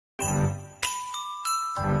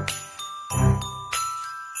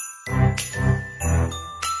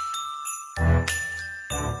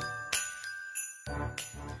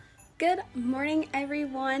Good morning,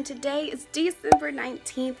 everyone. Today is December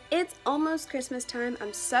 19th. It's almost Christmas time.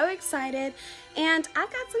 I'm so excited, and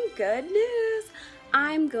I've got some good news.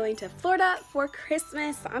 I'm going to Florida for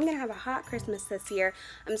Christmas. So I'm gonna have a hot Christmas this year.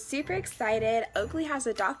 I'm super excited. Oakley has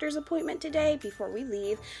a doctor's appointment today before we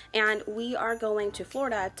leave, and we are going to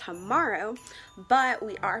Florida tomorrow, but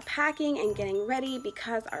we are packing and getting ready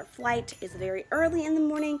because our flight is very early in the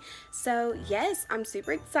morning. So yes, I'm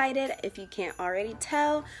super excited if you can't already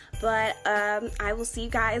tell, but I will see you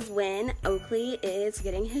guys when Oakley is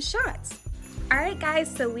getting his shots. Alright guys,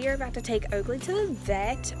 so we are about to take Oakley to the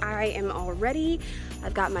vet. I am all ready.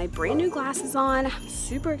 I've got my brand new glasses on. I'm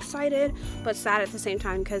super excited, but sad at the same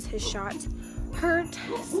time because his shots hurt.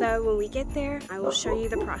 So when we get there, I will show you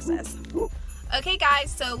the process. Okay guys,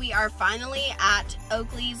 so we are finally at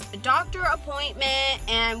Oakley's doctor appointment,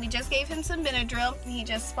 and we just gave him some Benadryl. He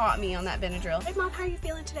just fought me on that Benadryl. Hey Mom, how are you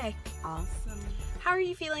feeling today? Awesome. How are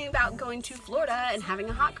you feeling about going to Florida and having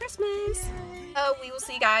a hot Christmas? So we will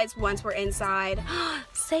see you guys once we're inside.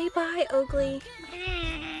 Say bye, Oakley.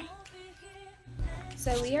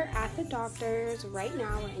 So we are at the doctor's right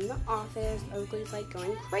now. We're in the office. Oakley's like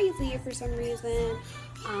going crazy for some reason.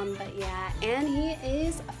 But yeah, and he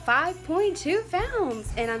is 5.2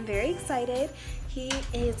 pounds, and I'm very excited. He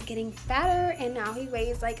is getting fatter, and now he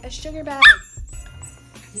weighs like a sugar bag.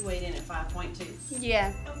 He weighed in at 5.2.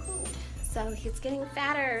 Yeah. Oh, cool. So he's getting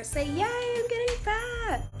fatter. Say, yay, I'm getting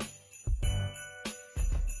fat.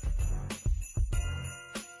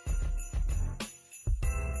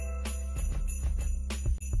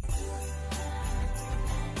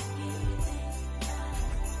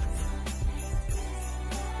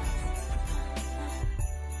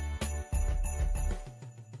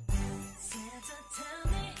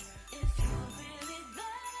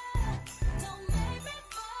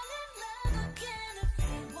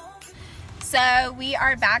 So we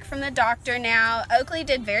are back from the doctor now. Oakley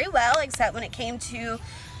did very well, except when it came to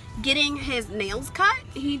getting his nails cut.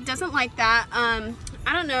 He doesn't like that. I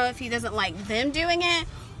don't know if he doesn't like them doing it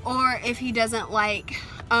or if he doesn't like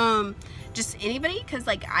just anybody, because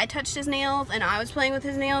like I touched his nails and I was playing with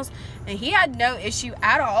his nails and he had no issue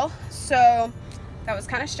at all. So that was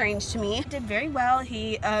kind of strange to me. He did very well.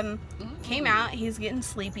 He came out. He's getting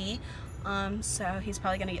sleepy. So he's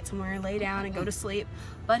probably gonna get somewhere and lay down and go to sleep,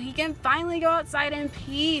 but he can finally go outside and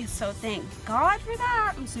pee, so thank God for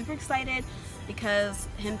that. I'm super excited because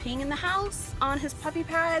him peeing in the house on his puppy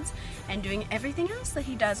pads and doing everything else that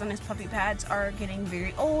he does on his puppy pads are getting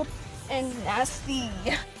very old and nasty.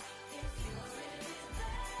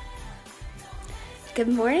 Good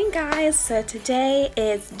morning guys. So today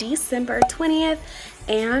is December 20th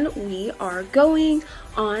and we are going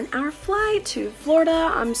on our flight to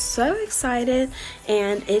Florida. I'm so excited,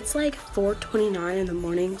 and it's like 4:29 in the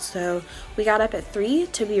morning, so we got up at 3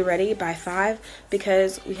 to be ready by 5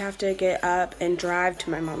 because we have to get up and drive to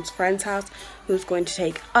my mom's friend's house who's going to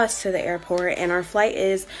take us to the airport, and our flight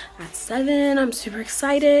is at 7. I'm super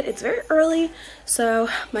excited. It's very early, so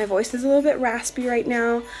my voice is a little bit raspy right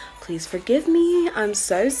now. Please forgive me. I'm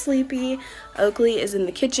so sleepy. Oakley is in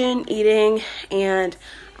the kitchen eating, and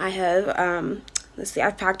I have let's see,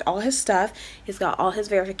 I've packed all his stuff. He's got all his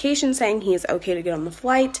verification saying he is okay to get on the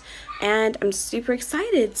flight, and I'm super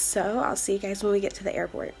excited. So I'll see you guys when we get to the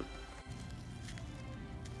airport.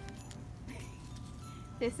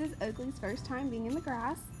 This is Oakley's first time being in the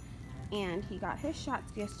grass, and he got his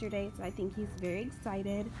shots yesterday, so I think he's very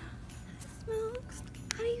excited. Smokes,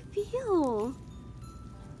 how do you feel?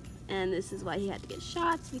 And this is why he had to get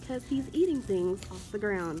shots, because he's eating things off the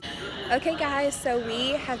ground. Okay guys, so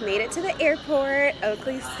we have made it to the airport.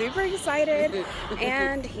 Oakley's super excited,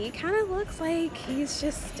 and he kind of looks like he's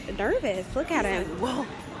just nervous. Look at him. Whoa.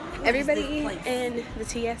 Everybody in the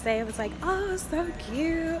TSA was like, oh, so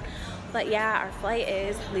cute. But yeah, our flight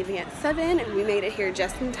is leaving at 7, and we made it here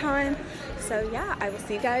just in time. So yeah, I will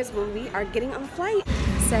see you guys when we are getting on the flight.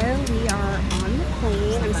 So we are on the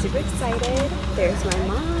plane. I'm super excited. There's my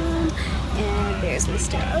mom, and there's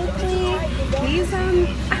Mr. Oakley. He's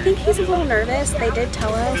I think he's a little nervous. They did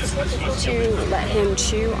tell us to let him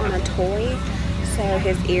chew on a toy so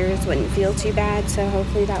his ears wouldn't feel too bad, so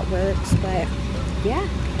hopefully that works. But yeah,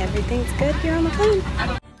 everything's good here on the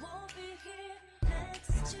plane.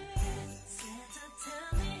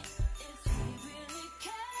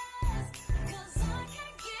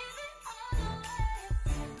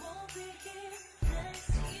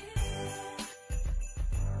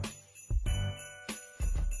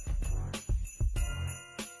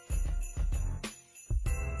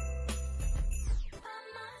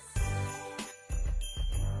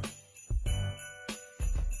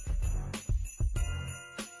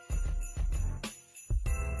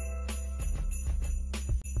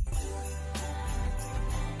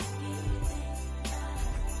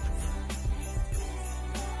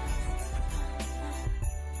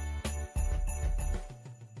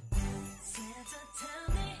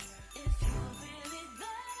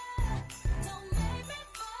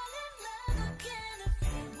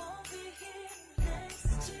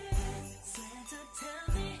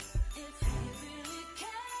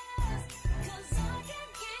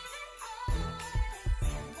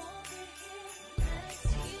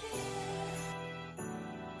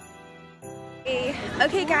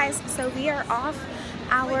 Okay guys, so we are off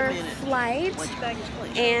our flight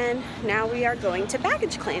and now we are going to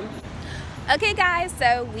baggage claim. Okay guys,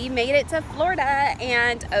 so we made it to Florida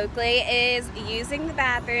and Oakley is using the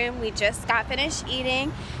bathroom. We just got finished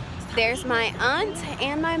eating. There's my aunt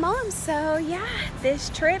and my mom. So yeah,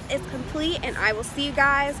 this trip is complete and I will see you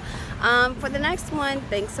guys for the next one.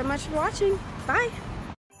 Thanks so much for watching. Bye.